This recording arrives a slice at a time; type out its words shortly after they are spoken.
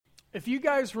If you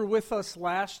guys were with us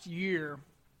last year,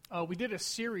 we did a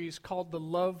series called the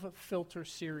Love Filter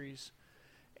series.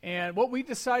 And what we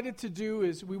decided to do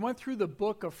is we went through the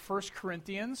book of 1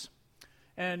 Corinthians,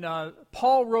 and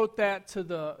Paul wrote that to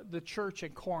the church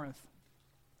at Corinth.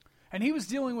 And he was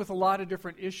dealing with a lot of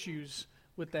different issues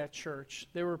with that church.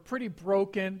 They were pretty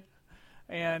broken,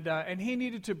 and he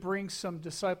needed to bring some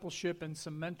discipleship and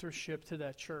some mentorship to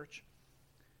that church.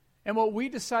 And what we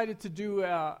decided to do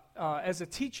as a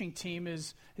teaching team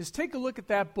is take a look at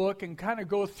that book and kind of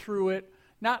go through it,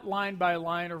 not line by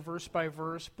line or verse by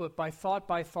verse, but by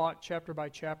thought, chapter by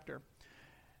chapter.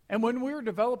 And when we were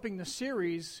developing the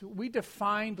series, we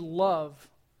defined love,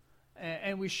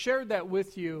 and we shared that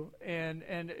with you,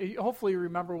 and hopefully you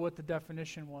remember what the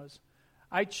definition was.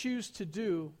 I choose to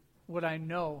do what I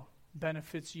know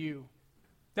benefits you.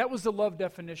 That was the love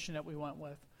definition that we went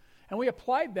with. And we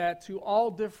applied that to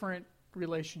all different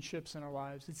relationships in our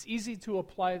lives. It's easy to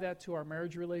apply that to our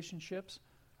marriage relationships.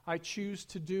 I choose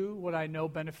to do what I know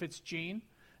benefits Jean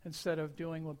instead of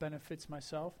doing what benefits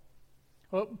myself.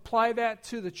 We'll apply that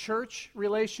to the church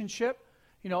relationship.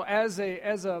 You know, as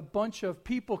a bunch of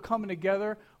people coming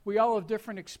together, we all have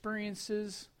different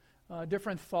experiences,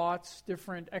 different thoughts,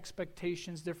 different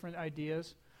expectations, different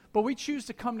ideas. But we choose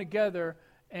to come together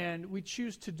and we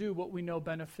choose to do what we know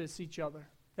benefits each other.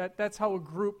 That's how a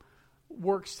group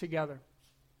works together.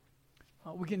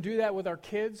 We can do that with our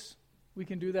kids. We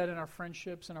can do that in our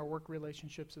friendships and our work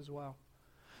relationships as well.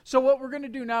 So what we're going to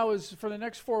do now is for the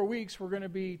next 4 weeks, we're going to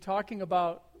be talking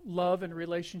about love and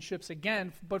relationships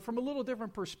again, but from a little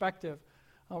different perspective.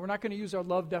 We're not going to use our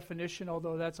love definition,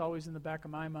 although that's always in the back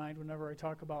of my mind whenever I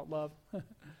talk about love.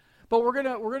 But we're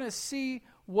going to see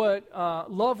what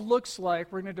love looks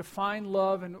like. We're going to define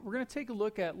love, and we're going to take a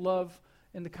look at love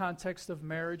in the context of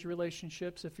marriage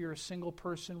relationships. If you're a single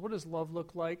person, what does love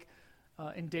look like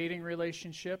in dating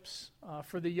relationships?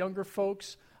 For the younger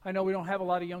folks, I know we don't have a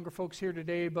lot of younger folks here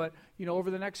today, but you know,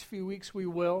 over the next few weeks we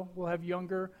will. We'll have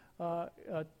younger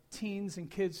teens and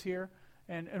kids here.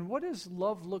 And what does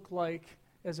love look like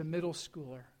as a middle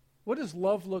schooler? What does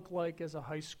love look like as a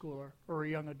high schooler or a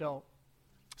young adult?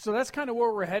 So that's kind of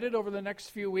where we're headed over the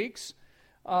next few weeks.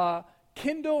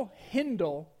 Kendall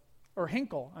Hinkle,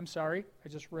 I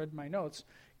just read my notes.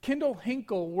 Kendall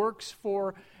Hinkle works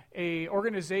for a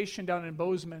organization down in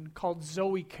Bozeman called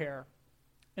Zoe Care.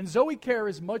 And Zoe Care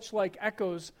is much like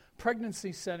Echo's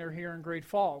Pregnancy Center here in Great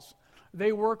Falls.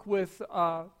 They work with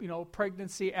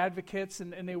pregnancy advocates,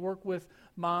 and they work with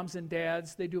moms and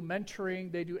dads. They do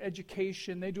mentoring, they do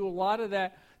education, they do a lot of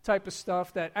that type of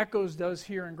stuff that Echoes does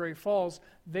here in Great Falls.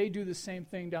 They do the same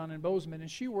thing down in Bozeman,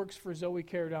 and she works for Zoe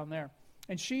Care down there.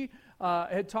 And she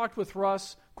had talked with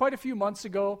Russ quite a few months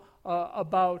ago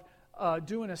about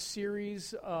doing a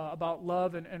series about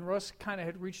love, and Russ kind of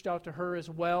had reached out to her as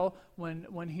well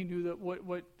when he knew that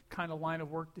what kind of line of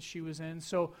work that she was in.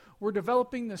 So we're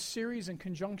developing this series in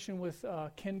conjunction with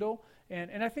Kendall,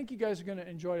 and I think you guys are going to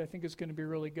enjoy it. I think it's going to be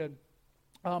really good.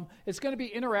 It's going to be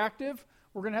interactive.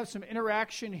 We're going to have some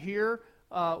interaction here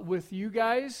with you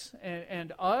guys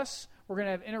and us. We're going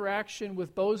to have interaction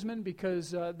with Bozeman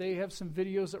because they have some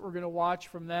videos that we're going to watch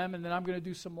from them, and then I'm going to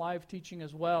do some live teaching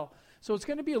as well. So it's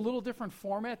going to be a little different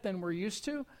format than we're used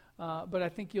to, but I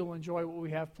think you'll enjoy what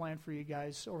we have planned for you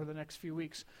guys over the next few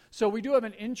weeks. So we do have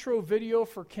an intro video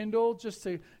for Kendall just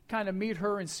to kind of meet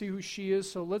her and see who she is.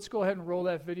 So let's go ahead and roll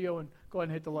that video and go ahead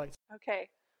and hit the lights. Okay.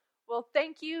 Well,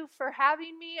 thank you for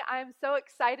having me. I'm so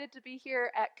excited to be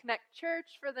here at Connect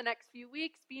Church for the next few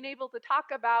weeks, being able to talk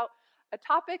about a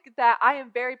topic that I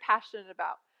am very passionate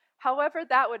about. However,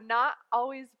 that would not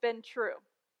always been true.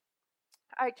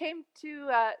 I came to,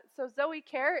 so Zoe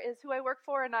Care is who I work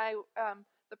for, and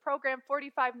the program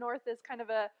 45 North is kind of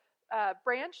a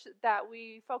branch that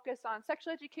we focus on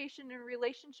sexual education and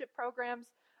relationship programs,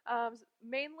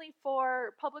 mainly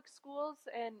for public schools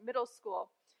and middle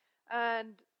school.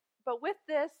 But with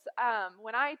this,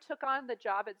 when I took on the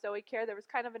job at Zoe Care, there was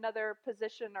kind of another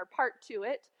position or part to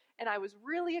it, and I was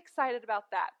really excited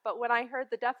about that. But when I heard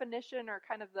the definition or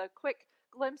kind of the quick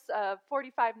glimpse of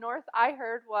 45 North, I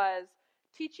heard was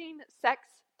teaching sex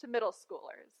to middle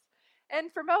schoolers.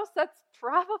 And for most, that's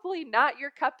probably not your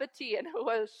cup of tea, and it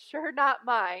was sure not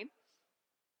mine.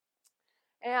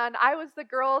 And I was the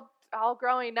girl all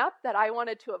growing up that I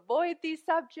wanted to avoid these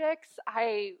subjects.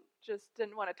 I just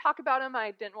didn't want to talk about them.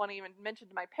 I didn't want to even mention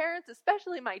to my parents,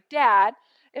 especially my dad,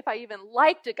 if I even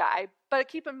liked a guy. But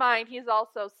keep in mind, he's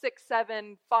also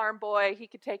 6'7", farm boy. He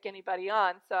could take anybody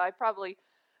on. So I probably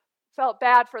felt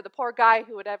bad for the poor guy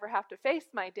who would ever have to face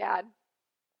my dad.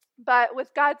 But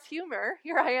with God's humor,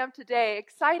 here I am today,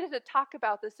 excited to talk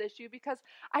about this issue because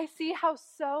I see how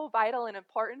so vital and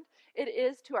important it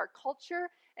is to our culture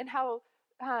and how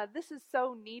this is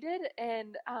so needed,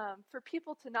 and for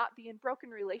people to not be in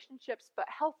broken relationships, but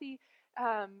healthy,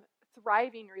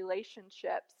 thriving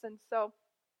relationships. And so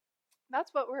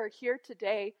that's what we're here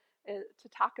today to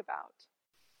talk about.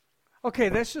 Okay,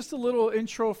 that's just a little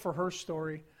intro for her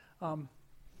story.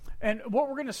 And what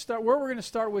we're going to start, where we're going to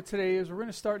start with today is we're going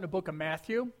to start in the book of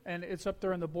Matthew, and it's up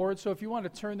there on the board. So if you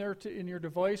want to turn there in your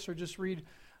device or just read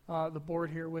the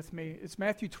board here with me, it's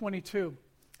Matthew 22.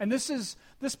 And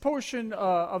this portion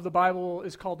of the Bible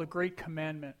is called the Great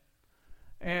Commandment.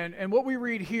 And what we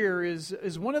read here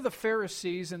is one of the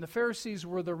Pharisees, and the Pharisees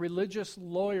were the religious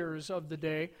lawyers of the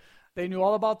day. They knew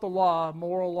all about the law,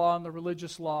 moral law, and the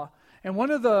religious law. And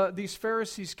one of these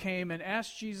Pharisees came and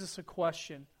asked Jesus a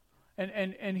question.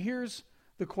 And here's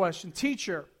the question.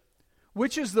 Teacher,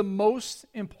 which is the most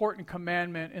important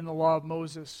commandment in the law of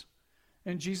Moses?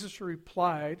 And Jesus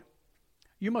replied,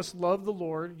 you must love the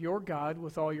Lord your God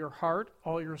with all your heart,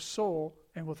 all your soul,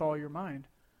 and with all your mind.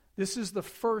 This is the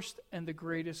first and the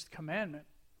greatest commandment.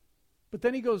 But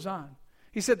then he goes on.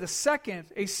 He said a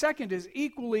second is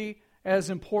equally as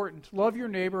important. Love your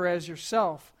neighbor as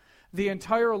yourself. The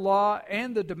entire law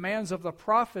and the demands of the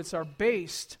prophets are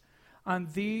based on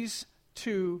these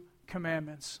two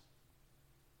commandments.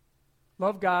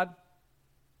 Love God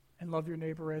and love your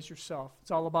neighbor as yourself. It's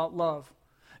all about love.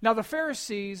 Now the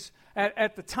Pharisees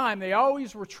at the time, they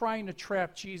always were trying to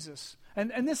trap Jesus.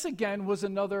 And this again was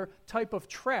another type of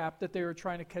trap that they were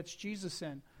trying to catch Jesus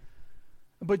in.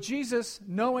 But Jesus,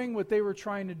 knowing what they were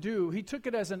trying to do, he took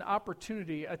it as an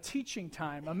opportunity, a teaching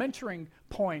time, a mentoring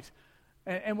point.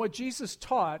 And what Jesus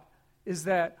taught is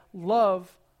that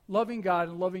loving God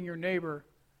and loving your neighbor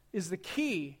is the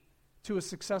key to a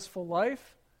successful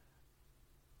life,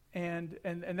 and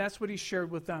that's what he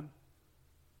shared with them.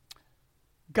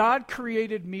 God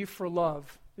created me for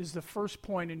love is the first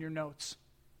point in your notes.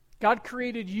 God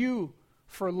created you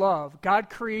for love. God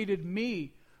created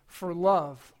me for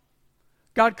love.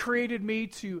 God created me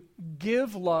to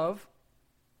give love.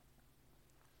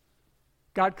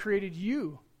 God created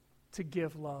you to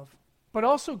give love. But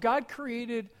also God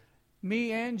created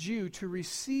me and you to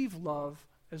receive love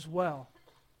as well.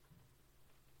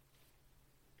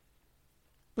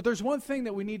 But there's one thing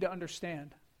that we need to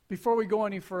understand before we go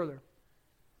any further.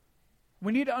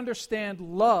 We need to understand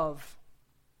love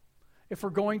if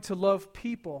we're going to love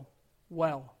people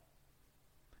well.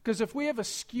 Because if we have a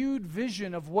skewed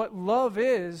vision of what love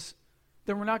is,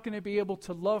 then we're not going to be able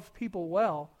to love people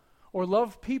well, or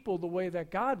love people the way that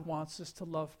God wants us to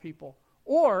love people,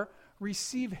 or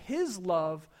receive His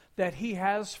love that He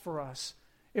has for us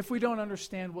if we don't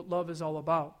understand what love is all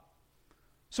about.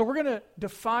 So we're going to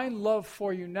define love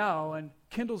for you now, and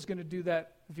Kendall's going to do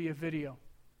that via video.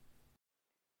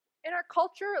 In our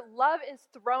culture, love is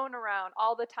thrown around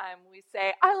all the time. We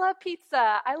say, I love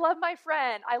pizza, I love my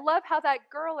friend, I love how that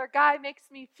girl or guy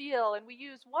makes me feel, and we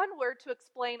use one word to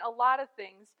explain a lot of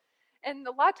things. And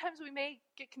a lot of times we may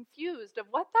get confused of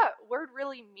what that word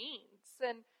really means.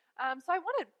 And so I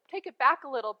want to take it back a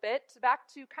little bit,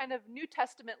 back to kind of New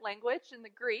Testament language in the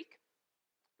Greek.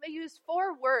 They use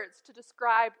 4 words to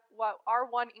describe what our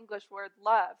one English word,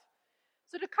 love.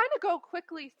 So to kind of go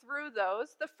quickly through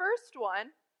those, the first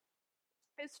one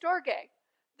is storge.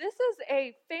 This is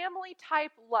a family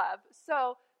type love.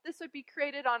 So this would be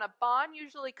created on a bond,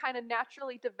 usually kind of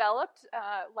naturally developed,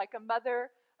 like a mother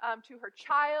to her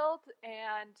child,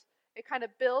 and it kind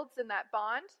of builds in that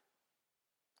bond.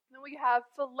 And then we have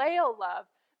phileo love.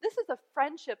 This is a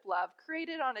friendship love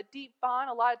created on a deep bond,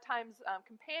 a lot of times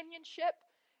companionship,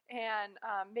 and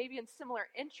maybe in similar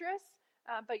interests.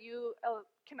 But you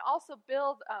can also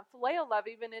build phileo love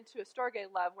even into a storge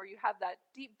love, where you have that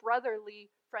deep brotherly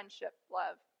friendship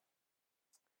love.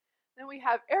 Then we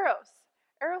have eros.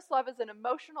 Eros love is an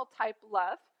emotional type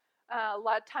love. A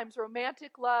lot of times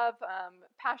romantic love,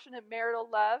 passionate marital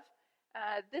love.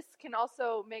 This can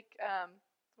also make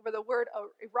where the word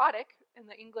erotic in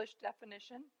the English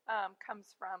definition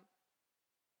comes from.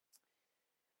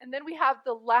 And then we have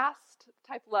the last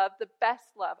type love, the best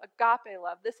love, agape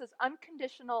love. This is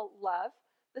unconditional love.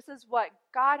 This is what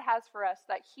God has for us,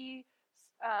 that He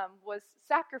was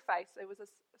sacrificed. It was a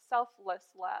selfless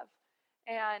love.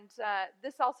 And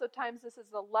this is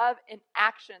the love in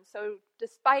action. So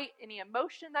despite any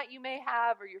emotion that you may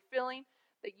have or you're feeling,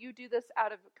 that you do this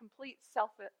out of complete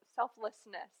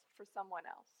selflessness for someone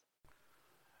else.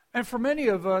 And for many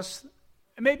of us,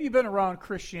 maybe you've been around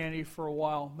Christianity for a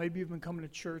while. Maybe you've been coming to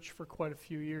church for quite a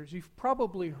few years. You've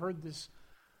probably heard this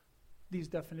these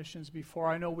definitions before.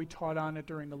 I know we taught on it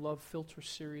during the Love Filter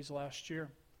series last year.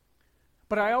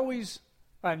 But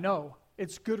I know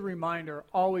it's a good reminder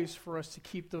always for us to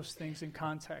keep those things in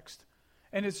context.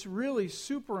 And it's really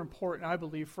super important, I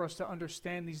believe, for us to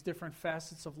understand these different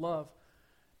facets of love.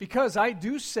 Because I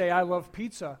do say I love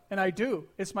pizza, and I do.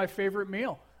 It's my favorite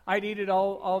meal. I'd eat it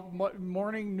all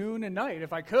morning, noon, and night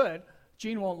if I could.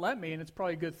 Jean won't let me, and it's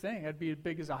probably a good thing. I'd be as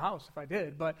big as a house if I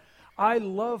did. But I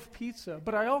love pizza,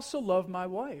 but I also love my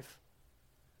wife.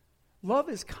 Love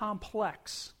is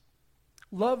complex.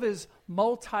 Love is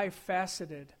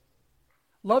multifaceted.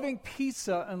 Loving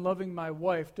pizza and loving my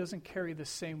wife doesn't carry the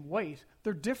same weight.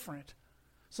 They're different.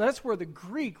 So that's where the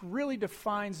Greek really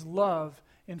defines love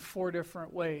in 4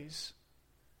 different ways.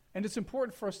 And it's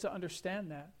important for us to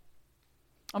understand that.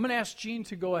 I'm going to ask Jean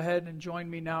to go ahead and join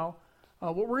me now.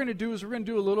 What we're going to do is we're going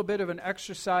to do a little bit of an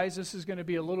exercise. This is going to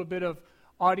be a little bit of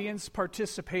audience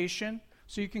participation.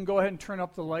 So you can go ahead and turn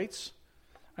up the lights.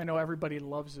 I know everybody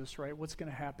loves this, right? What's going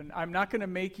to happen? I'm not going to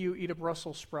make you eat a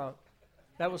Brussels sprout.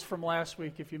 That was from last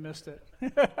week if you missed it.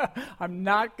 I'm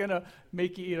not going to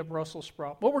make you eat a Brussels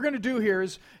sprout. What we're going to do here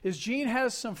is Jean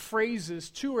has some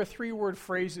phrases, 2 or 3 word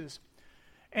phrases.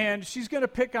 And she's going to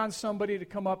pick on somebody to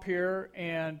come up here,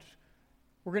 and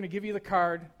we're going to give you the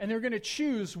card. And they're going to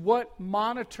choose what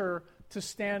monitor to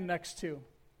stand next to.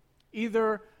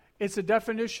 Either it's a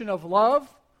definition of love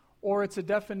or it's a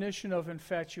definition of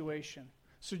infatuation.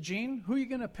 So, Jean, who are you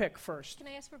going to pick first? Can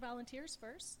I ask for volunteers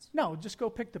first? No, just go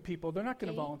pick the people. They're not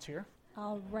going to volunteer.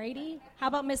 All righty. How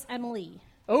about Miss Emily?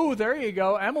 Oh, there you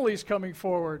go. Emily's coming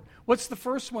forward. What's the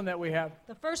first one that we have?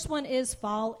 The first one is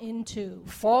fall into.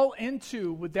 Fall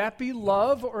into. Would that be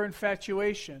love or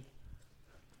infatuation?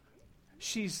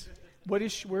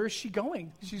 Where is she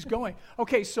going? She's going.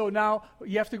 Okay, so now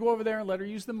you have to go over there and let her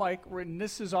use the mic. And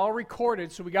this is all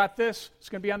recorded, so we got this. It's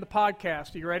going to be on the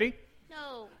podcast. Are you ready?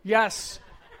 No. Yes.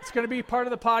 It's going to be part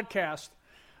of the podcast.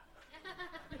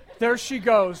 There she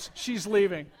goes. She's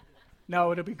leaving.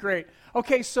 No, it'll be great.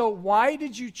 Okay, so why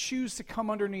did you choose to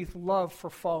come underneath love for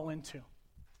fall into?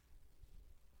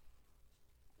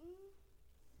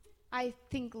 I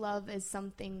think love is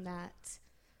something that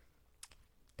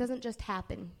doesn't just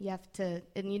happen. You have to,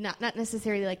 and you not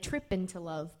necessarily like trip into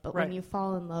love, but Right. when you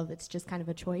fall in love, it's just kind of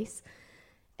a choice.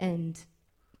 And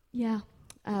yeah.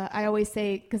 I always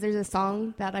say, because there's a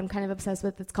song that I'm kind of obsessed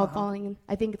with, it's called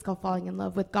I think it's called Falling in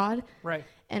Love with God. Right.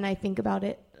 And I think about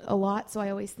it a lot, so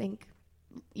I always think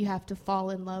you have to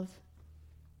fall in love.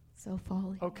 So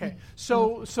falling. Okay.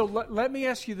 So let me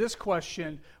ask you this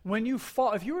question. When you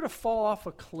fall, if you were to fall off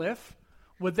a cliff,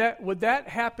 would that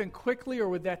happen quickly or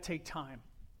would that take time?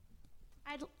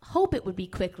 I'd hope it would be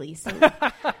quickly, so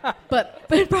but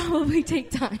it'd probably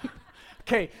take time.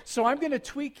 Okay, so I'm going to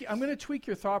tweak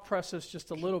your thought process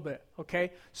just a little bit,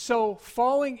 okay? So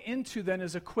falling into then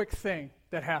is a quick thing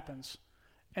that happens.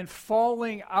 And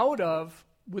falling out of,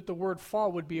 with the word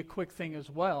fall, would be a quick thing as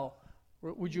well.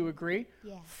 Would you agree?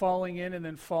 Yeah. Falling in and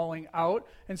then falling out.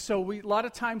 And so a lot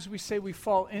of times we say we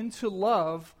fall into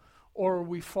love or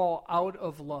we fall out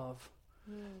of love.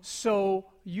 So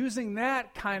using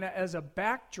that kind of as a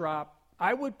backdrop,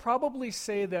 I would probably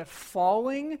say that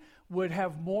falling would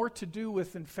have more to do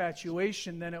with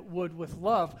infatuation than it would with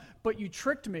love. But you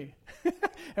tricked me.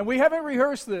 And we haven't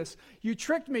rehearsed this. You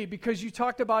tricked me because you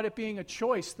talked about it being a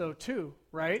choice, though, too,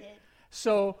 right?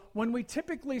 So when we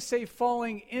typically say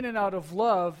falling in and out of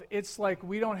love, it's like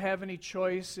we don't have any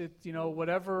choice.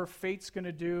 Whatever fate's going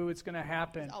to do, it's going to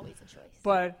happen. It's always a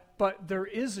choice. But there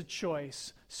is a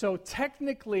choice. So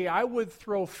technically, I would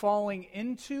throw falling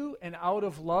into and out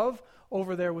of love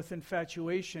over there with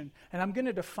infatuation. And I'm going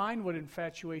to define what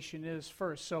infatuation is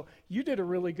first. So you did a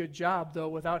really good job, though,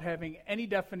 without having any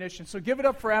definition. So give it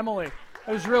up for Emily.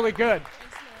 That was really good.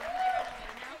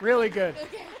 Really good.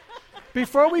 Okay.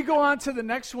 Before we go on to the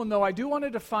next one, though, I do want to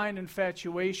define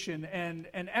infatuation. And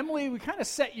Emily, we kind of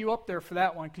set you up there for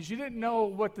that one because you didn't know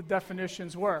what the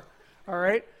definitions were. All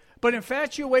right? But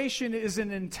infatuation is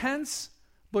an intense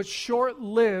but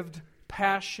short-lived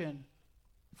passion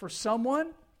for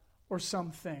someone or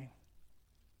something.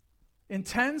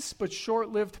 Intense but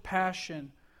short-lived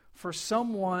passion for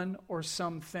someone or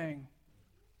something.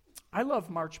 I love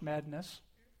March Madness.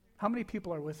 How many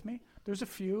people are with me? There's a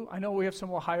few. I know we have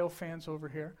some Ohio fans over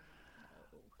here.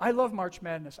 I love March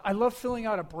Madness. I love filling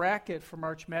out a bracket for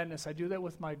March Madness. I do that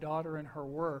with my daughter and her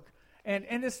work. And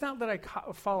it's not that I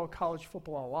follow college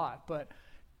football a lot, but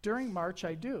during March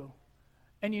I do.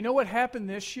 And you know what happened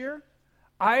this year?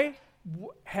 I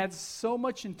had so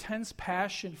much intense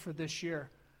passion for this year.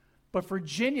 But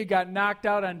Virginia got knocked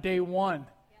out on day one.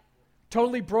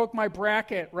 Totally broke my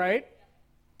bracket, right?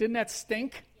 Didn't that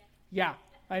stink? Yeah,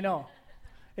 I know.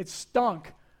 It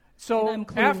stunk. So And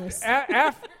I'm clueless.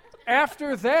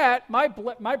 after that, my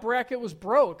bracket was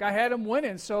broke. I had him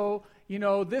winning. So,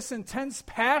 this intense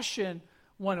passion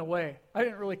went away. I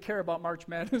didn't really care about March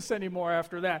Madness anymore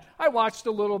after that. I watched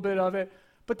a little bit of it,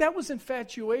 but that was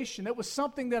infatuation. That was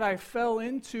something that I fell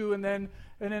into and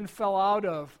then fell out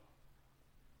of.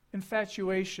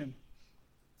 Infatuation.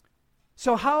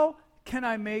 So how can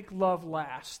I make love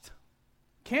last?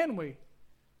 Can we?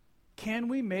 Can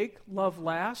we make love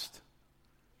last?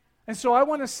 And so I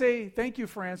want to say thank you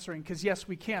for answering, because yes,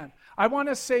 we can. I want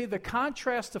to say the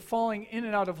contrast to falling in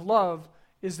and out of love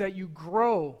is that you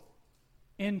grow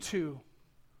into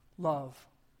love.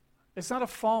 It's not a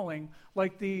falling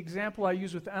like the example I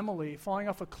use with Emily, falling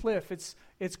off a cliff.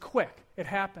 It's quick. It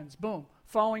happens. Boom.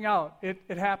 Falling out.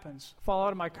 It happens. Fall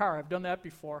out of my car. I've done that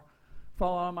before.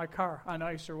 Fall out of my car on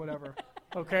ice or whatever.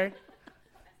 Okay?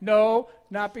 No,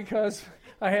 not because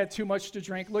I had too much to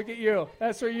drink. Look at you.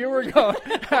 That's where you were going.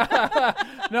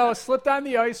 No, slipped on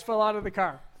the ice, fell out of the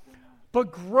car.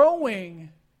 But growing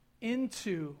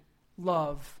into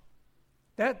love,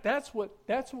 that's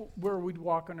where we'd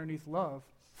walk underneath love.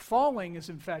 Falling is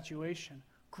infatuation.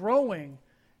 Growing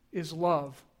is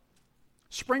love.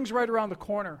 Spring's right around the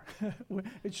corner.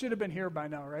 It should have been here by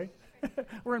now, right?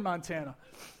 We're in Montana.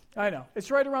 I know.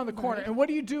 It's right around the corner. Right. And what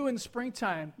do you do in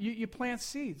springtime? You plant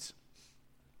seeds.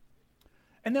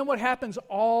 And then what happens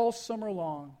all summer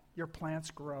long? Your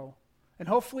plants grow. And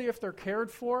hopefully if they're cared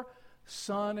for,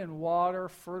 sun and water,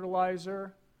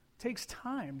 fertilizer, takes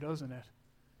time, doesn't it?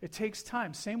 It takes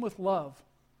time. Same with love.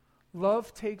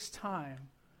 Love takes time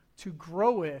to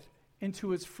grow it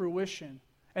into its fruition.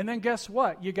 And then guess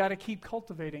what? You got to keep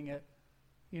cultivating it,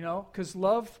 because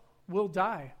love will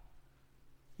die.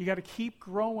 You got to keep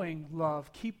growing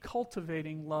love, keep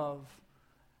cultivating love,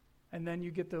 and then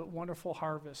you get the wonderful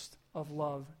harvest of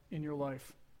love in your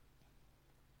life.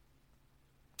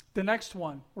 The next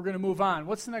one, we're going to move on.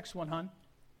 What's the next one, hon?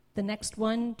 The next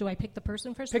one, do I pick the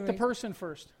person first? Pick the person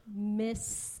first.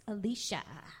 Miss Alicia.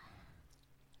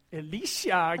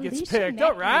 Alicia gets Alicia picked. Mackey.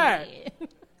 All right.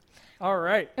 All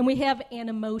right. And we have an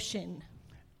emotion.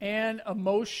 And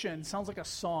emotion sounds like a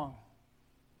song.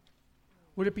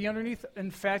 Would it be underneath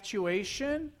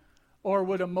infatuation, or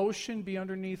would emotion be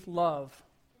underneath love?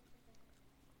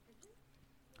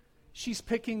 She's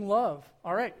picking love.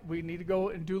 All right, we need to go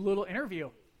and do a little interview.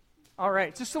 All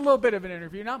right, just a little bit of an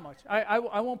interview, not much. I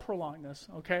won't prolong this,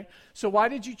 okay? So why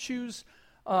did you choose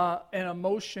an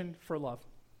emotion for love?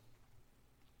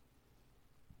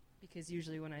 Because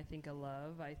usually when I think of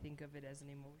love, I think of it as an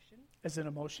emotion. As an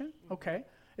emotion? Okay.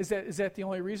 Is that the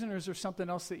only reason, or is there something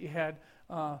else that you had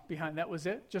behind? That was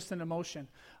it? Just an emotion.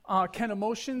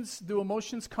 Do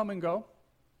emotions come and go?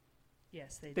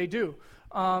 Yes, they do. They do.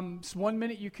 So one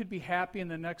minute you could be happy,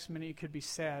 and the next minute you could be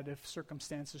sad if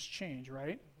circumstances change,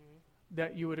 right? Mm-hmm.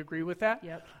 That you would agree with that?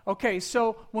 Yep. Okay,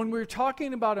 so when we're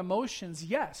talking about emotions,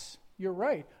 yes, you're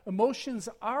right. Emotions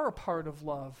are a part of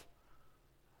love.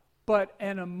 But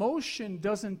an emotion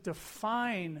doesn't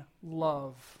define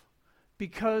love,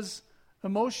 because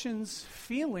emotions,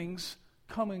 feelings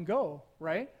come and go,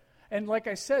 right? And like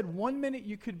I said, one minute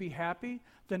you could be happy,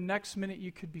 the next minute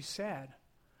you could be sad.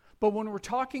 But when we're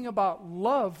talking about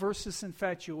love versus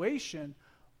infatuation,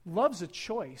 love's a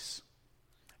choice.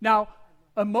 Now,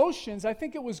 emotions, I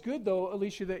think it was good, though,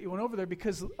 Alicia, that you went over there,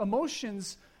 because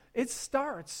emotions, it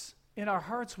starts in our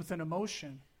hearts with an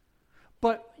emotion.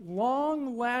 But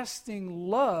long-lasting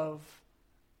love,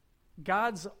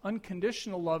 God's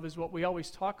unconditional love is what we always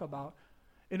talk about.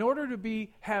 In order to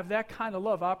have that kind of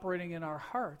love operating in our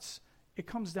hearts, it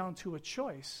comes down to a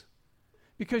choice.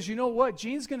 Because you know what?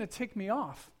 Jean's going to tick me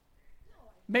off.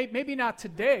 Maybe not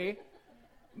today,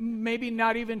 maybe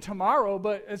not even tomorrow,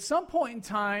 but at some point in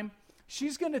time,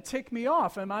 she's going to tick me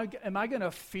off. Am I going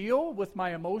to feel with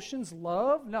my emotions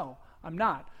love? No, I'm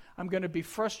not. I'm going to be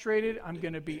frustrated. I'm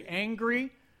going to be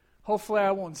angry. Hopefully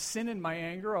I won't sin in my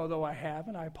anger, although I have,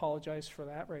 and I apologize for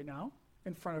that right now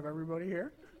in front of everybody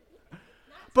here.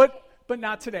 But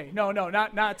not today. No,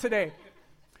 not today.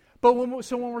 But when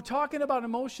we're talking about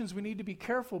emotions, we need to be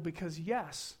careful, because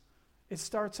yes, it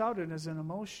starts out as an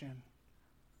emotion.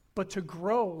 But to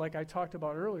grow, like I talked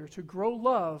about earlier, to grow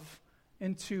love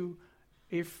into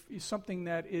something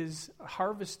that is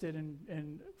harvested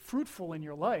and fruitful in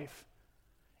your life,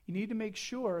 you need to make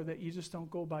sure that you just don't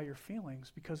go by your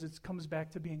feelings, because it comes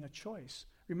back to being a choice.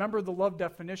 Remember the love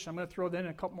definition. I'm going to throw that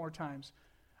in a couple more times.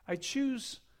 I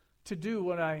choose to do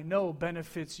what I know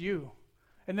benefits you.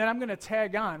 And then I'm going to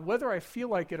tag on, whether I feel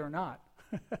like it or not.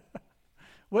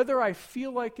 Whether I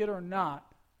feel like it or not,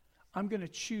 I'm going to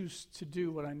choose to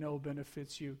do what I know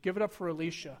benefits you. Give it up for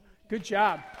Alicia. Good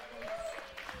job.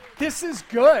 This is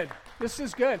good. This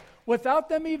is good. Without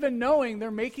them even knowing, they're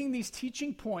making these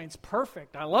teaching points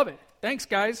perfect. I love it. Thanks,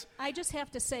 guys. I just have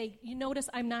to say, you notice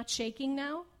I'm not shaking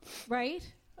now, right?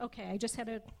 Okay, I just had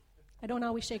to, I don't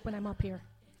always shake when I'm up here.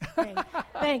 Okay.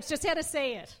 Thanks, just had to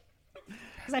say it.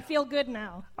 Because I feel good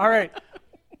now. All right.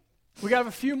 We got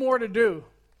a few more to do.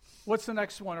 What's the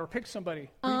next one? Or pick somebody.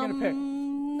 Who are you going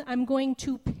to pick? I'm going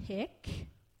to pick,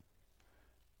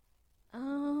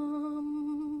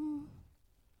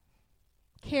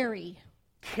 Carrie.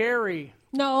 Carrie.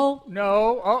 No.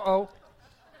 No. Uh-oh.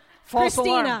 False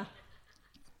Christina. alarm.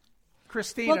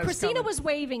 Christina. Well, Christina was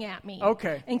waving at me.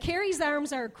 Okay. And Carrie's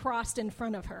arms are crossed in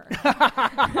front of her.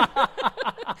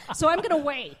 So I'm going to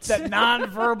wait. That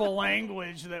nonverbal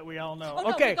language that we all know. Oh, no,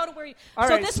 okay. we go to where you, All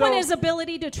so right, this so one is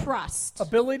ability to trust.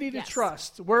 ability to Yes.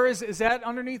 trust. Where is that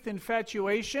underneath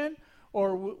infatuation,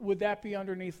 or would that be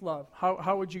underneath love?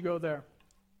 How would you go there?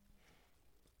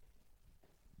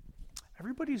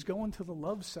 Everybody's going to the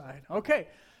love side. Okay.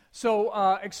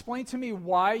 So explain to me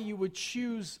why you would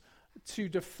choose to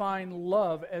define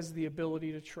love as the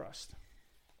ability to trust.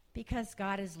 Because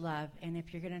God is love, and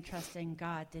if you're going to trust in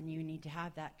God, then you need to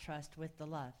have that trust with the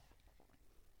love.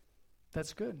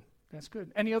 That's good. That's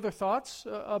good. Any other thoughts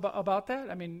about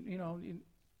that? I mean,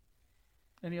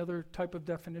 any other type of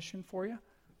definition for you?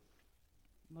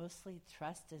 Mostly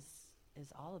trust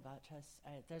is all about trust.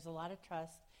 There's a lot of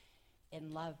trust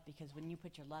in love, because when you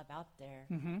put your love out there,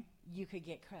 you could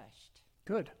get crushed.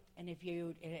 Good. And if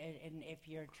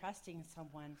you're trusting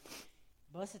someone,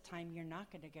 most of the time you're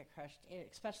not going to get crushed,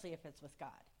 especially if it's with God.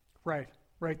 Right.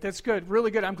 That's good.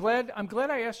 Really good. I'm glad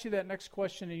I asked you that next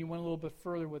question and you went a little bit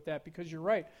further with that, because you're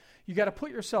right. You got to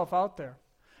put yourself out there.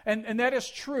 And that is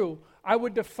true. I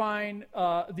would define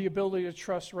the ability to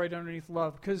trust right underneath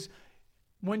love, because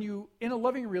when you, in a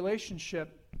loving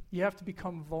relationship, you have to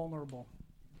become vulnerable.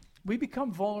 We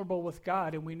become vulnerable with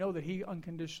God, and we know that He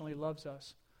unconditionally loves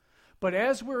us. But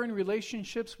as we're in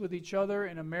relationships with each other,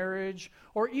 in a marriage,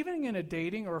 or even in a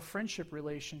dating or a friendship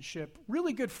relationship,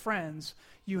 really good friends,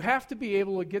 you have to be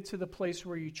able to get to the place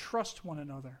where you trust one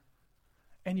another.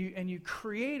 And you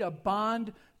create a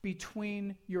bond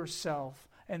between yourself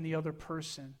and the other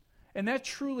person. And that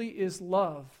truly is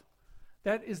love.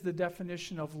 That is the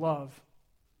definition of love.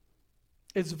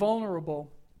 It's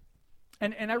vulnerable.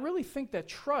 And I really think that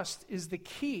trust is the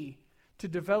key to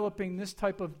developing this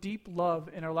type of deep love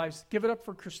in our lives. Give it up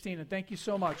for Christina. Thank you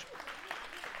so much.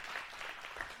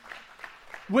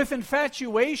 With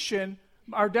infatuation,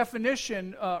 our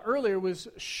definition earlier was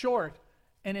short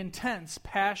and intense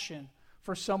passion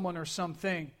for someone or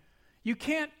something. You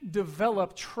can't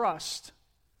develop trust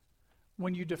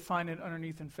when you define it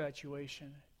underneath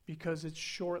infatuation, because it's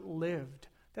short-lived.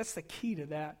 That's the key to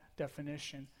that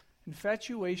definition.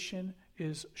 Infatuation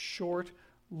is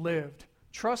short-lived.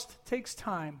 Trust takes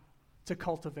time to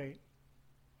cultivate.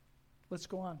 Let's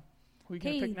go on. Who are you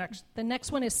going to pick next? The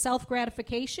next one is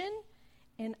self-gratification,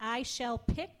 and I shall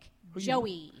pick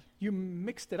Joey. You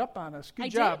mixed it up on us. Good I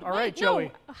job. did? All right, No,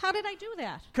 Joey. how did I do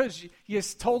that? Because you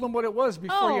told them what it was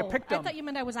before you picked them. I thought you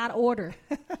meant I was out of order.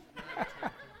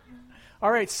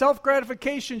 All right,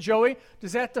 self-gratification, Joey.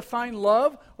 Does that define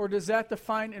love, or does that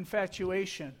define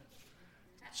infatuation?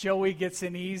 Joey gets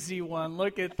an easy one.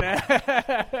 Look at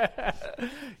that.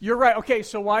 You're right. Okay,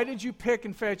 so why did you pick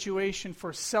infatuation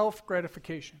for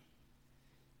self-gratification?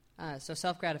 So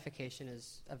self-gratification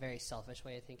is a very selfish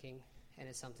way of thinking, and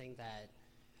it's something that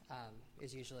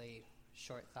is usually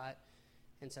short thought.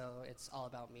 And so it's all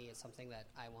about me. It's something that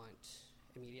I want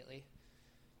immediately.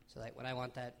 So like when I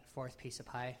want that fourth piece of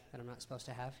pie that I'm not supposed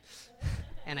to have,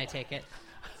 and I take it,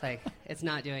 it's like it's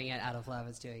not doing it out of love.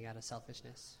 It's doing it out of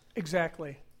selfishness.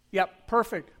 Exactly. Yep,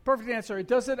 perfect. Perfect answer. It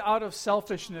does it out of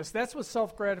selfishness. That's what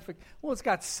self-gratification, well, it's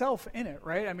got self in it,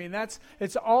 right? I mean,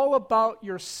 it's all about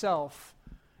yourself.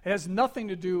 It has nothing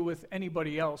to do with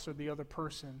anybody else or the other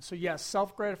person. So yes,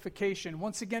 self-gratification.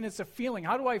 Once again, it's a feeling.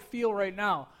 How do I feel right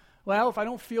now? Well, if I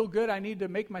don't feel good, I need to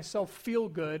make myself feel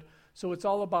good. So it's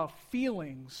all about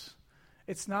feelings.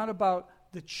 It's not about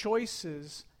the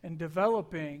choices and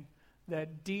developing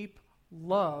that deep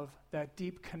love, that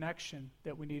deep connection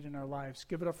that we need in our lives.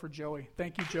 Give it up for Joey.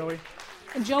 Thank you, Joey.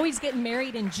 And Joey's getting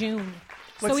married in June.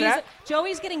 What's that?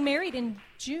 Joey's getting married in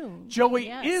June. Joey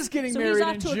is getting married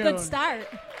in June. So he's off to a good start.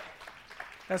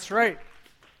 That's right.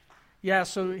 Yeah,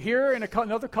 so here in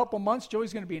another couple months,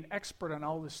 Joey's going to be an expert on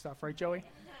all this stuff, right, Joey?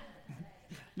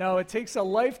 No, it takes a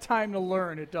lifetime to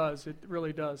learn. It does. It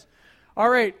really does. All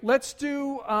right, let's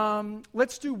do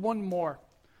one more.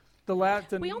 The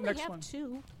we only next have one.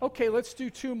 2. Okay, let's do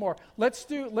 2 more.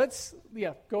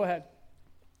 Go ahead.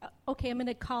 Okay, I'm going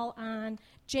to call on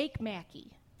Jake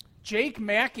Mackey. Jake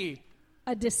Mackey.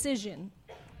 A decision.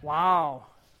 Wow.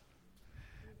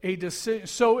 A decision.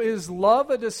 So is love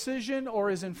a decision or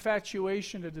is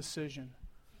infatuation a decision?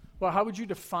 Well, how would you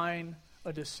define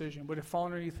a decision? Would it fall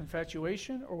underneath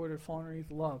infatuation or would it fall underneath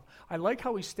love? I like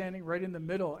how he's standing right in the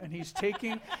middle and he's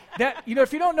taking that. You know,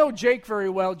 if you don't know Jake very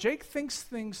well, Jake thinks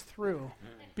things through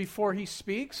before he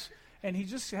speaks, and he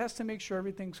just has to make sure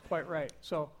everything's quite right.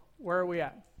 So where are we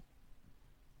at?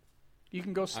 You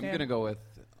can go stand. I'm going to go with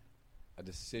a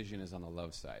decision is on the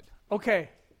love side. Okay.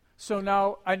 So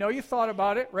now, I know you thought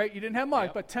about it, right? You didn't have much,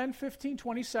 Yep. but 10, 15,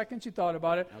 20 seconds you thought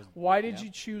about it. Why did yep. you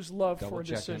choose love for a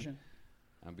Double-checking. decision?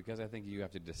 Because I think you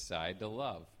have to decide to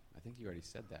love. I think you already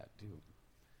said that, too.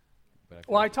 But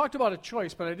Well, I talked about a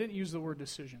choice, but I didn't use the word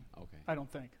decision. Okay. I don't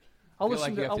think. I I'll feel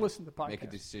listen like you have to the podcast. Make a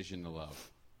decision to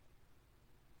love.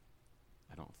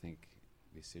 I don't think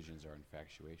decisions are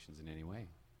infatuations in any way.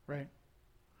 Right.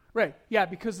 Right. Yeah,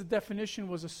 because the definition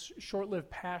was a short-lived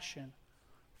passion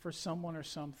for someone or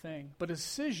something. But a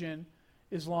decision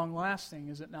is long-lasting,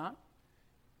 is it not?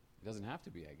 It doesn't have to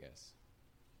be, I guess.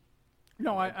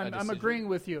 No, I'm decision? agreeing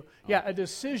with you. Yeah, a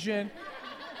decision.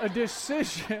 I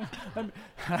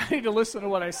need to listen to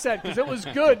what I said because it was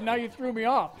good. Now you threw me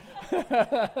off.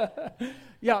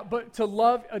 Yeah, but to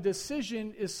love, a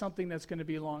decision is something that's going to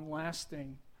be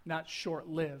long-lasting, not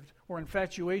short-lived. Or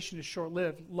infatuation is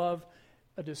short-lived. Love,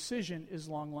 a decision is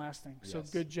long-lasting. So Yes,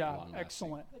 good job. long-lasting.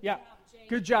 Excellent. Yeah,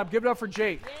 good job. Give it up for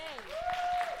Jake.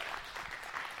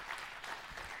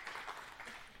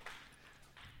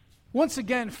 Once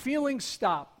again, feelings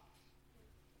stop.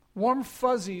 Warm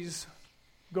fuzzies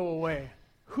go away.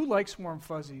 Who likes warm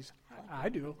fuzzies? I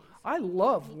do. I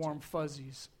love warm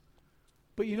fuzzies.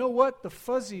 But you know what? The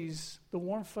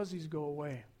warm fuzzies go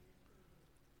away.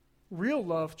 Real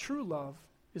love, true love,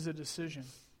 is a decision.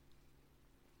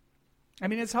 I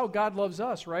mean, it's how God loves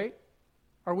us, right?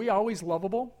 Are we always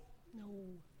lovable?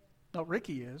 No,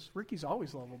 Ricky is. Ricky's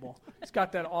always lovable. He's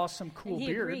got that awesome, cool And he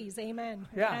beard. agrees. Amen.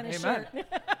 Yeah, On his amen. shirt.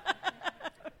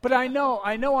 But I know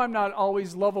I'm not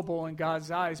always lovable in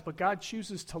God's eyes, but God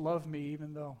chooses to love me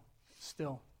even though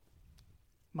still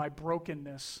my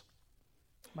brokenness,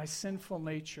 my sinful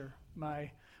nature,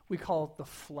 we call it the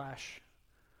flesh,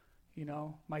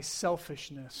 my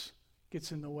selfishness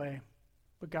gets in the way.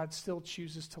 But God still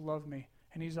chooses to love me,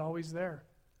 and he's always there.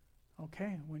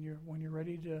 Okay, when you're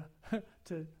ready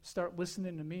to start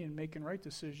listening to me and making right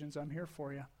decisions, I'm here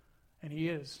for you. And he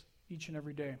is. Each and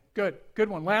every day. Good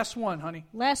one. Last one, honey.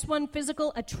 Last one,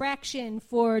 physical attraction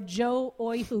for Joe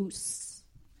Oyhus.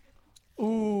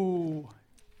 Ooh.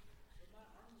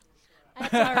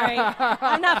 That's all right.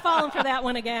 I'm not falling for that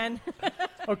one again.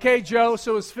 Okay, Joe,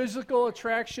 so is physical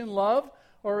attraction love,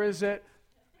 or is it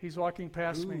he's walking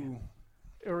past me?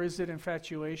 Or is it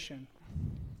infatuation?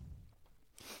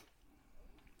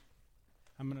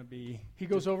 I'm going to be... He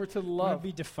goes over to the I'm going love. to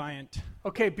be defiant.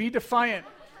 Okay, be defiant.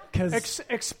 Because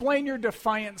Explain your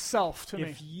defiant self to me.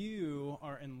 if you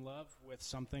are in love with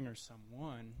something or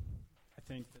someone, I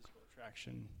think physical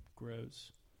attraction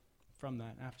grows from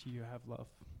that after you have love.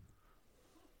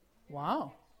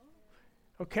 Wow.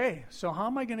 Okay, so how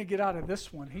am I going to get out of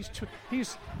this one?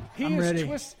 I'm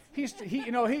ready.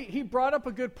 He brought up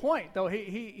a good point though.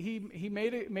 He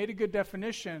made a good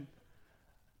definition,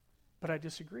 but I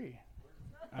disagree.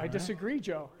 I disagree,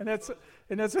 Joe, and that's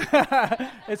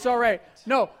it's all right.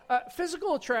 No,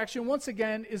 physical attraction once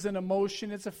again is an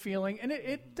emotion, it's a feeling, and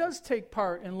it does take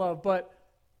part in love. But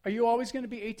are you always going to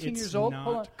be 18 years old?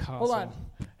 Not Hold on.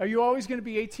 Are you always going to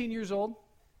be 18 years old?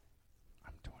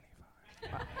 I'm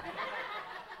 25.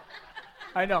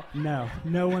 I know.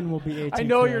 No one will be 18. I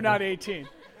know forever. you're not 18.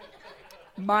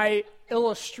 My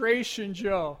illustration,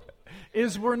 Joe,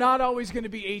 is we're not always going to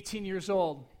be 18 years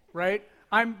old, right?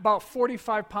 I'm about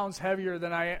 45 pounds heavier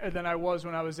than I was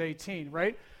when I was 18,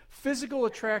 right? Physical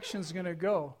attraction's going to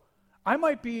go. I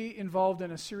might be involved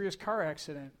in a serious car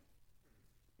accident.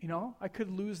 I could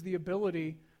lose the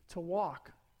ability to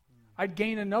walk. I'd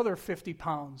gain another 50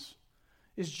 pounds.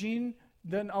 Is Jean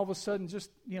then all of a sudden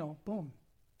just, boom,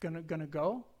 gonna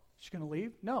go? She's going to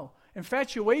leave? No.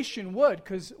 Infatuation would,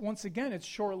 because once again, it's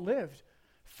short-lived.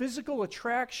 Physical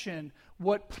attraction,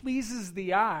 what pleases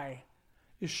the eye,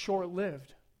 is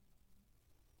short-lived.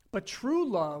 But true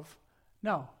love,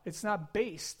 no, it's not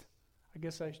based. I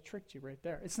guess I tricked you right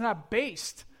there. It's not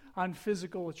based on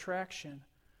physical attraction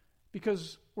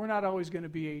because we're not always going to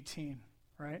be 18,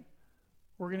 right?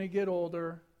 We're going to get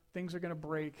older. Things are going to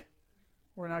break.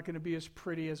 We're not going to be as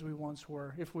pretty as we once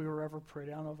were, if we were ever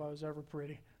pretty. I don't know if I was ever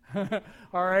pretty.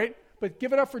 All right? But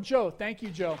give it up for Joe. Thank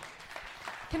you, Joe.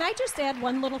 Can I just add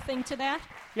one little thing to that?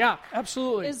 Yeah,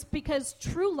 absolutely. Is because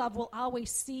true love will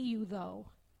always see you, though,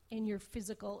 in your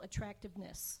physical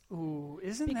attractiveness. Ooh,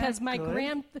 isn't because that my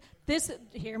good?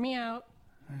 hear me out.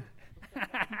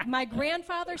 My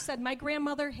grandfather said my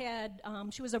grandmother had,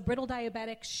 she was a brittle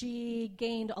diabetic. She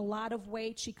gained a lot of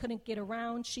weight. She couldn't get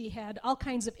around. She had all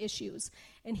kinds of issues.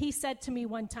 And he said to me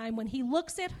one time, when he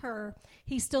looks at her,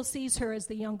 he still sees her as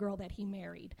the young girl that he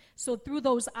married. So through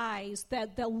those eyes,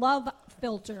 that the love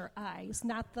filter eyes,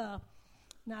 not the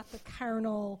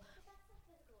carnal.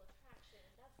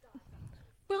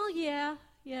 Well, yeah.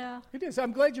 It is.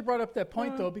 I'm glad you brought up that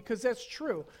point, though, because that's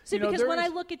true. See, because when I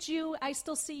look at you, I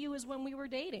still see you as when we were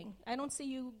dating. I don't see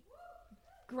you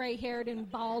gray-haired and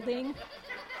balding.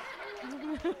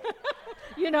 I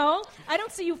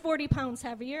don't see you 40 pounds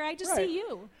heavier. I just see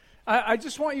you. I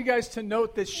just want you guys to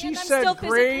note that she I'm said still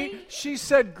gray. physically- She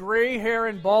said gray hair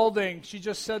and balding. She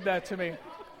just said that to me.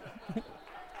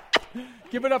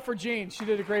 Give it up for Jean. She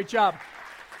did a great job.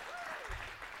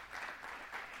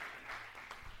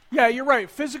 Yeah, you're right.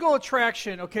 Physical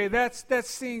attraction. Okay, that's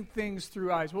seeing things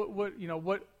through eyes.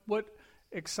 What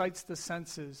excites the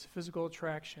senses? Physical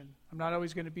attraction. I'm not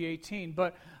always going to be 18,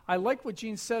 but I like what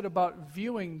Jean said about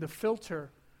viewing the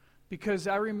filter, because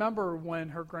I remember when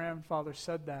her grandfather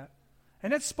said that,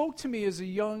 and it spoke to me as a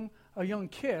young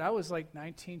kid. I was like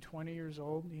 19, 20 years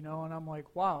old, and I'm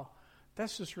like, wow,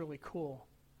 that's just really cool,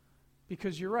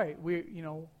 because you're right.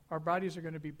 Our bodies are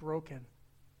going to be broken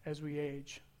as we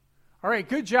age. All right,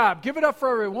 good job. Give it up for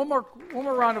everyone. One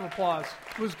more round of applause.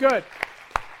 It was good.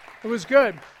 It was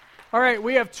good. All right,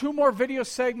 we have 2 more video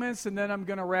segments, and then I'm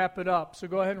going to wrap it up. So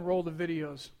go ahead and roll the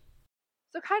videos.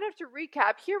 So kind of to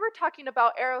recap, here we're talking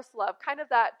about eros love, kind of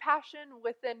that passion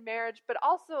within marriage, but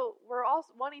also we're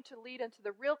also wanting to lead into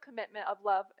the real commitment of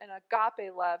love and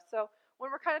agape love. So when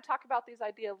we're kind of talking about these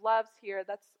idea of loves here,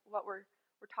 that's what we're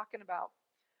talking about.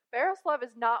 But eros love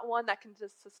is not one that can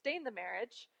just sustain the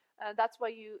marriage. That's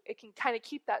why it can kind of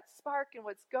keep that spark and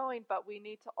what's going, but we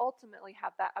need to ultimately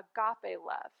have that agape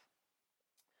love.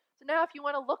 So now if you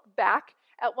want to look back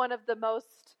at one of the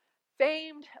most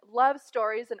famed love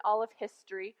stories in all of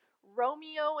history,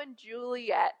 Romeo and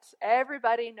Juliet.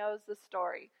 Everybody knows the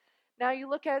story. Now you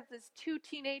look at these 2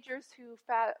 teenagers who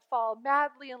fall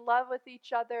madly in love with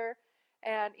each other,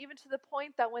 and even to the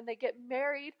point that when they get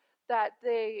married,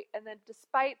 and then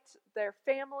despite their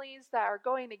families that are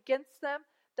going against them,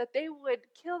 that they would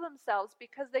kill themselves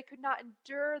because they could not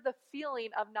endure the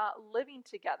feeling of not living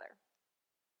together.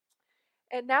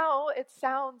 And now it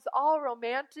sounds all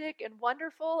romantic and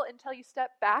wonderful until you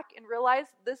step back and realize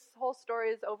this whole story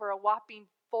is over a whopping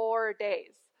 4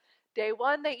 days. Day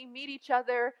 1, they meet each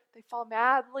other, they fall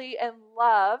madly in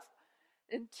love.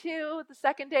 And 2, the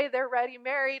second day they're already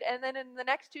married, and then in the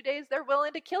next 2 days they're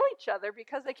willing to kill each other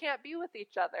because they can't be with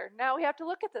each other. Now we have to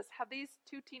look at this. Have these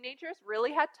 2 teenagers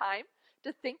really had time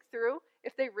to think through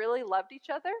if they really loved each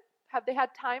other? Have they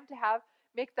had time to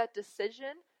make that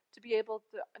decision to be able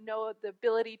to know the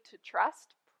ability to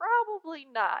trust? Probably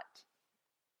not.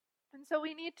 And so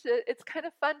it's kind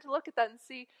of fun to look at that and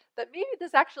see that maybe this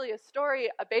is actually a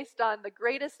story based on the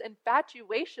greatest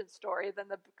infatuation story than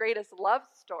the greatest love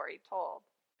story told.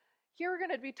 Here we're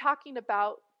going to be talking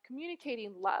about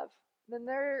communicating love. Then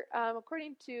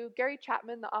according to Gary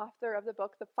Chapman, the author of the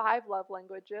book, The 5 Love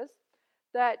Languages,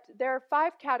 that there are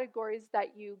 5 categories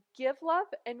that you give love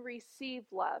and receive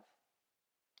love.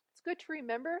 It's good to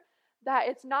remember that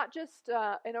it's not just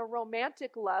in a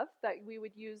romantic love that we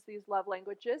would use these love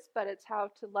languages, but it's how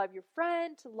to love your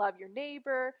friend, to love your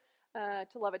neighbor,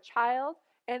 to love a child,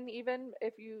 and even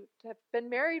if you have been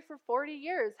married for 40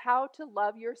 years, how to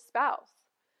love your spouse.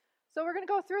 So we're going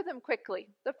to go through them quickly.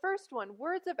 The first one,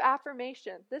 words of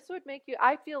affirmation. This would make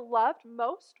I feel loved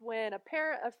most when a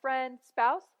parent, a friend,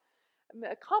 spouse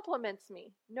compliments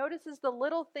me, notices the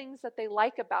little things that they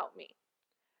like about me,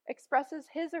 expresses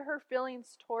his or her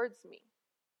feelings towards me.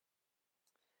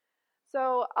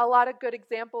 So a lot of good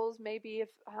examples, maybe if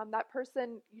that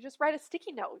person, you just write a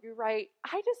sticky note. You write,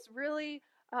 I just really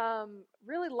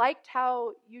liked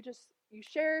how you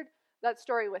shared that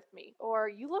story with me, or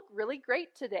you look really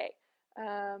great today.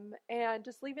 And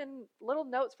just leaving little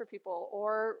notes for people,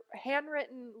 or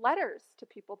handwritten letters to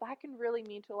people. That can really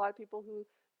mean to a lot of people who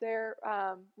their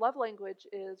love language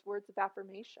is words of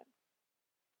affirmation.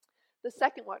 The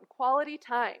second one, quality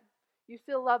time. You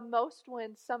feel love most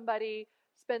when somebody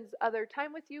spends other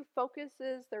time with you,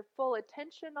 focuses their full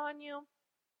attention on you,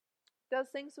 does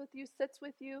things with you, sits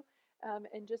with you,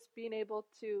 and just being able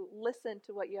to listen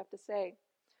to what you have to say.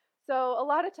 So a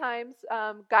lot of times,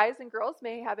 guys and girls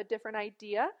may have a different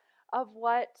idea of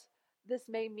what this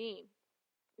may mean.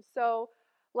 So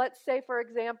Let's say, for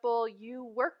example, you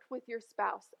worked with your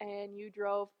spouse and you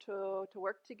drove to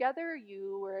work together,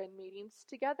 you were in meetings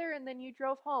together, and then you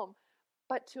drove home.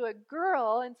 But to a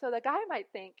girl, and so the guy might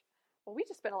think, well, we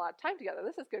just spent a lot of time together.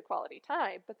 This is good quality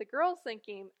time. But the girl's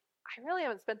thinking, I really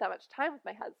haven't spent that much time with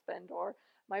my husband or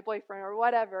my boyfriend or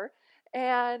whatever.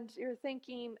 And you're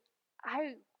thinking,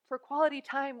 for quality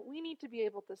time, we need to be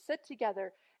able to sit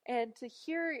together and to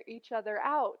hear each other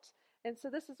out. And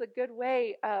so this is a good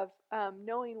way of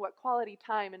knowing what quality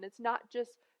time, and it's not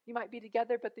just you might be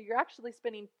together, but that you're actually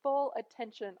spending full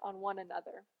attention on one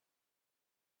another.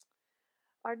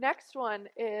 Our next one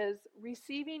is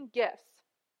receiving gifts.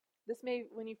 This may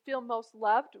when you feel most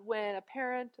loved, when a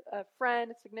parent, a friend,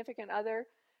 a significant other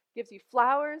gives you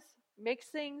flowers, makes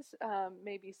things,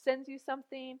 maybe sends you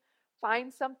something,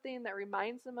 finds something that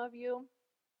reminds them of you.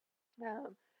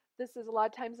 This is a lot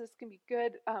of times this can be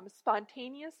good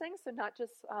spontaneous things, so not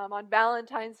just on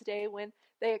Valentine's Day when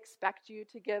they expect you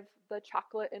to give the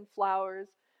chocolate and flowers,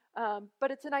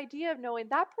 but it's an idea of knowing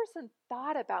that person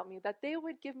thought about me, that they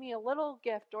would give me a little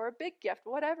gift or a big gift,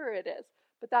 whatever it is,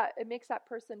 but that it makes that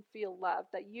person feel loved,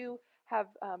 that you have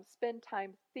spent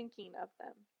time thinking of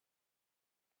them.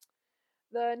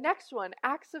 The next one,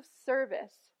 acts of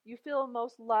service. You feel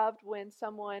most loved when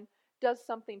someone does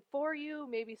something for you,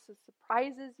 maybe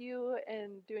surprises you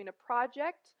in doing a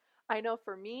project. I know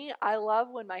for me, I love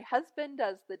when my husband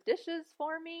does the dishes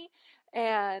for me,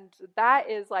 and that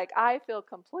is like, I feel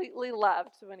completely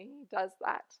loved when he does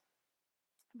that.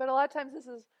 But a lot of times this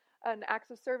is an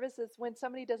act of service is when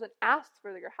somebody doesn't ask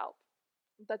for your help,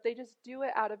 that they just do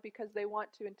it out of because they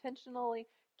want to intentionally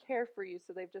care for you,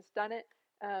 so they've just done it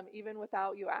even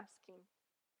without you asking.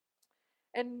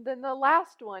 And then the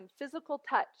last one, physical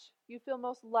touch. You feel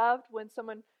most loved when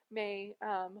someone may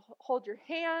hold your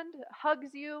hand,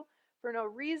 hugs you for no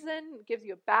reason, gives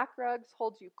you a back rub,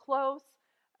 holds you close,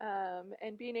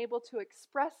 and being able to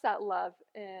express that love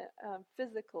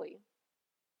physically.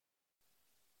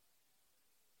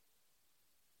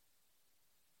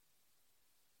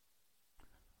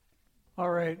 All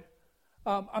right.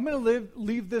 I'm going to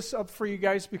leave this up for you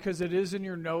guys because it is in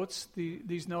your notes,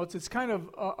 these notes. It's kind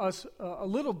of a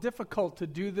little difficult to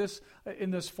do this in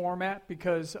this format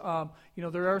because,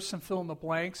 there are some fill in the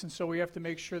blanks, and so we have to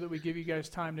make sure that we give you guys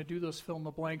time to do those fill in the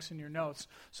blanks in your notes.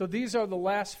 So these are the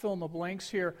last fill in the blanks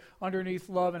here underneath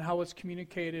love and how it's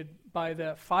communicated by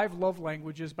the 5 love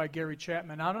languages by Gary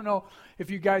Chapman. I don't know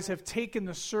if you guys have taken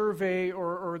the survey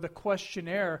or the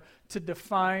questionnaire to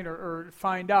define or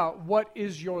find out what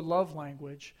is your love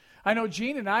language. I know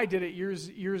Gene and I did it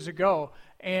years ago,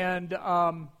 and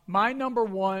my number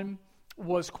one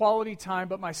was quality time,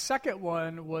 but my second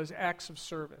one was acts of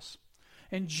service.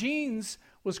 And Jean's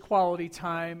was quality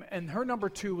time, and her number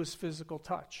 2 was physical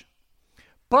touch.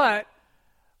 But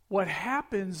what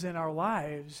happens in our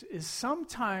lives is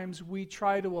sometimes we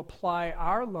try to apply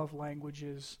our love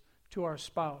languages to our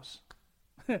spouse.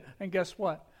 And guess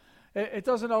what? It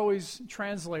doesn't always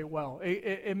translate well.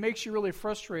 It makes you really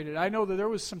frustrated. I know that there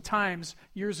was some times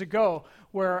years ago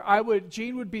where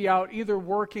Jean would be out either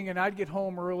working and I'd get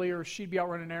home early, or she'd be out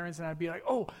running errands and I'd be like,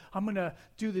 oh, I'm going to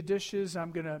do the dishes,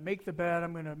 I'm going to make the bed,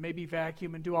 I'm going to maybe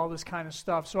vacuum and do all this kind of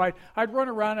stuff. So I'd run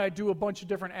around and I'd do a bunch of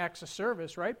different acts of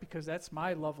service, right? Because that's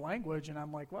my love language. And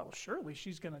I'm like, well, surely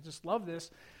she's going to just love this.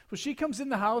 Well, she comes in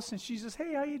the house and she says,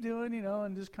 hey, how you doing?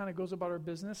 And just kind of goes about her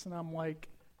business. And I'm like,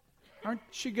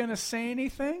 aren't you going to say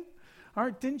anything?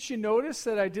 Didn't you notice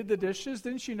that I did the dishes?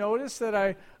 Didn't you notice that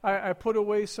I put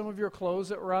away some of your clothes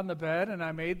that were on the bed and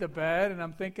I made the bed? And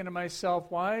I'm thinking to myself,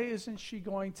 why isn't she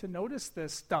going to notice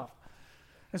this stuff?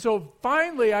 And so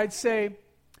finally I'd say,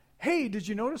 hey, did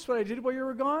you notice what I did while you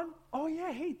were gone? Oh,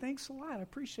 yeah, hey, thanks a lot. I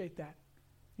appreciate that.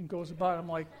 And goes about, I'm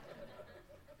like,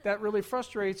 that really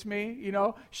frustrates me,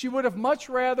 She would have much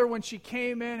rather when she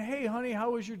came in, hey, honey,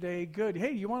 how was your day? Good.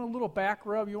 Hey, you want a little back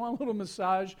rub? You want a little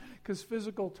massage? Because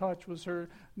physical touch was her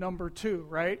number 2,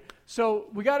 right? So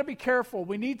we got to be careful.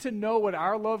 We need to know what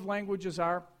our love languages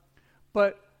are,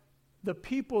 but the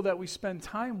people that we spend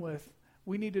time with,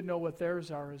 we need to know what theirs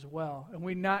are as well. And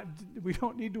we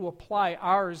don't need to apply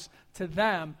ours to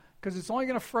them because it's only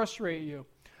going to frustrate you.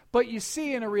 But you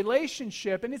see, in a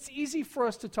relationship, and it's easy for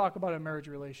us to talk about a marriage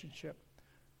relationship,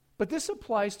 but this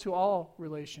applies to all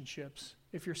relationships.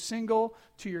 If you're single,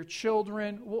 to your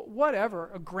children, whatever,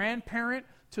 a grandparent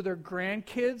to their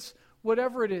grandkids,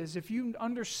 whatever it is, if you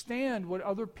understand what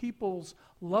other people's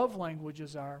love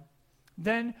languages are,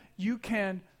 then you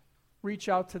can reach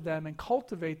out to them and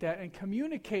cultivate that and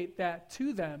communicate that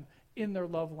to them in their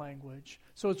love language.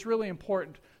 So it's really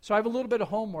important. So I have a little bit of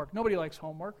homework. Nobody likes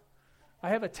homework. I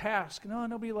have a task. No,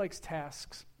 nobody likes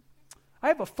tasks. I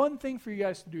have a fun thing for you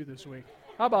guys to do this week.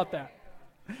 How about that?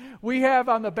 We have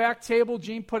on the back table,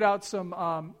 Gene put out some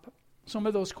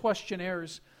of those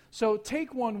questionnaires. So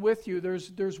take one with you.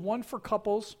 There's one for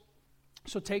couples,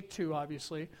 so take two,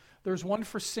 obviously. There's one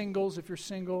for singles if you're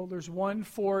single. There's one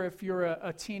for if you're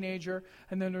a teenager.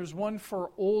 And then there's one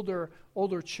for older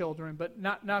children, but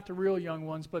not the real young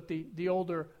ones, but the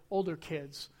older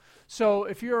kids. So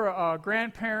if you're a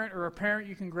grandparent or a parent,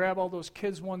 you can grab all those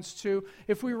kids ones too.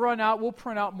 If we run out, we'll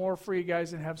print out more for you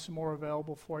guys and have some more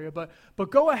available for you. But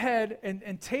go ahead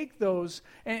and take those.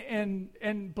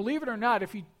 And believe it or not,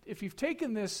 if you've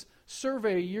taken this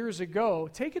survey years ago,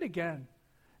 take it again.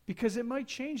 Because it might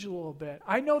change a little bit.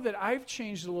 I know that I've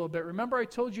changed a little bit. Remember I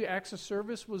told you acts of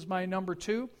service was my number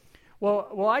 2?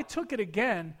 Well, I took it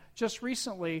again just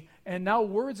recently, and now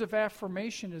words of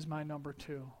affirmation is my number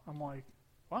 2. I'm like,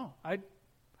 wow, I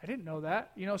didn't know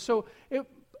that. So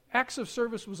acts of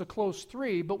service was a close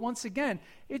 3, but once again,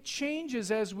 it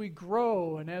changes as we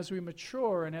grow and as we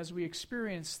mature and as we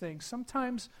experience things.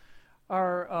 Sometimes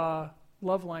our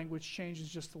love language changes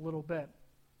just a little bit.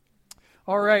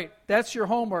 All right, that's your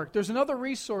homework. There's another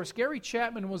resource. Gary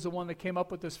Chapman was the one that came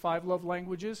up with this 5 love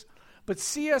languages, but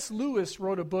C.S. Lewis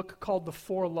wrote a book called The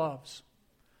 4 Loves.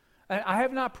 I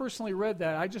have not personally read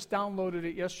that. I just downloaded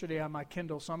it yesterday on my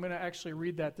Kindle, so I'm going to actually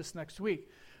read that this next week.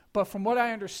 But from what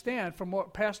I understand, from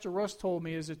what Pastor Russ told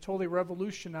me, is it totally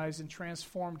revolutionized and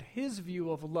transformed his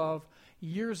view of love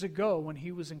years ago when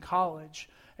he was in college.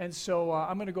 And so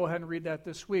I'm going to go ahead and read that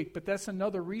this week. But that's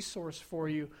another resource for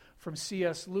you from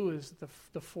C.S. Lewis,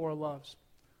 the 4 Loves.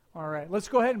 All right, let's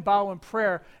go ahead and bow in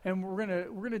prayer, and we're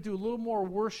gonna do a little more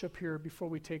worship here before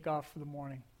we take off for the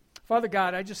morning. Father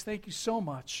God, I just thank you so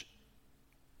much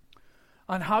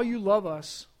on how you love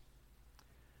us.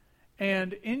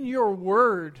 And in your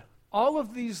word, all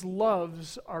of these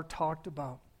loves are talked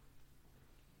about.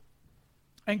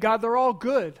 And God, they're all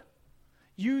good.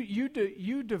 You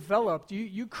developed,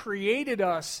 you created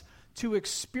us to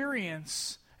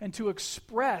experience and to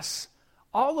express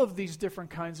all of these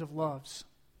different kinds of loves.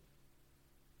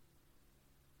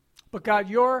 But God,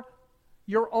 your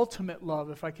ultimate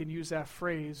love, if I can use that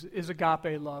phrase, is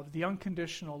agape love, the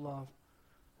unconditional love.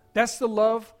 That's the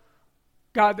love,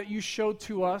 God, that you showed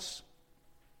to us.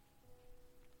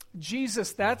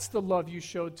 Jesus, that's the love you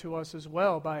showed to us as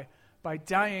well by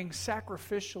dying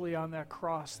sacrificially on that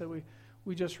cross that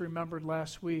we just remembered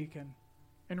last week.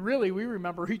 And really, we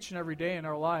remember each and every day in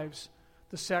our lives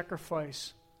the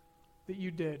sacrifice that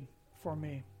you did for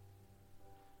me.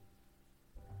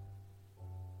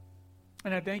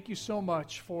 And I thank you so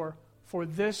much for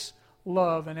this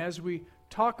love. And as we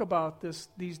talk about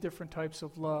these different types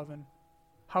of love and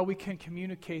how we can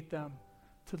communicate them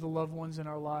to the loved ones in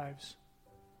our lives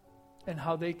and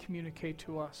how they communicate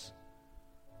to us,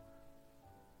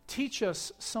 teach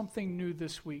us something new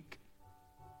this week,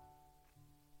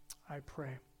 I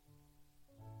pray.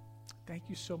 Thank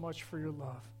you so much for your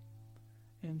love.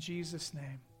 In Jesus'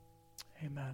 name, amen.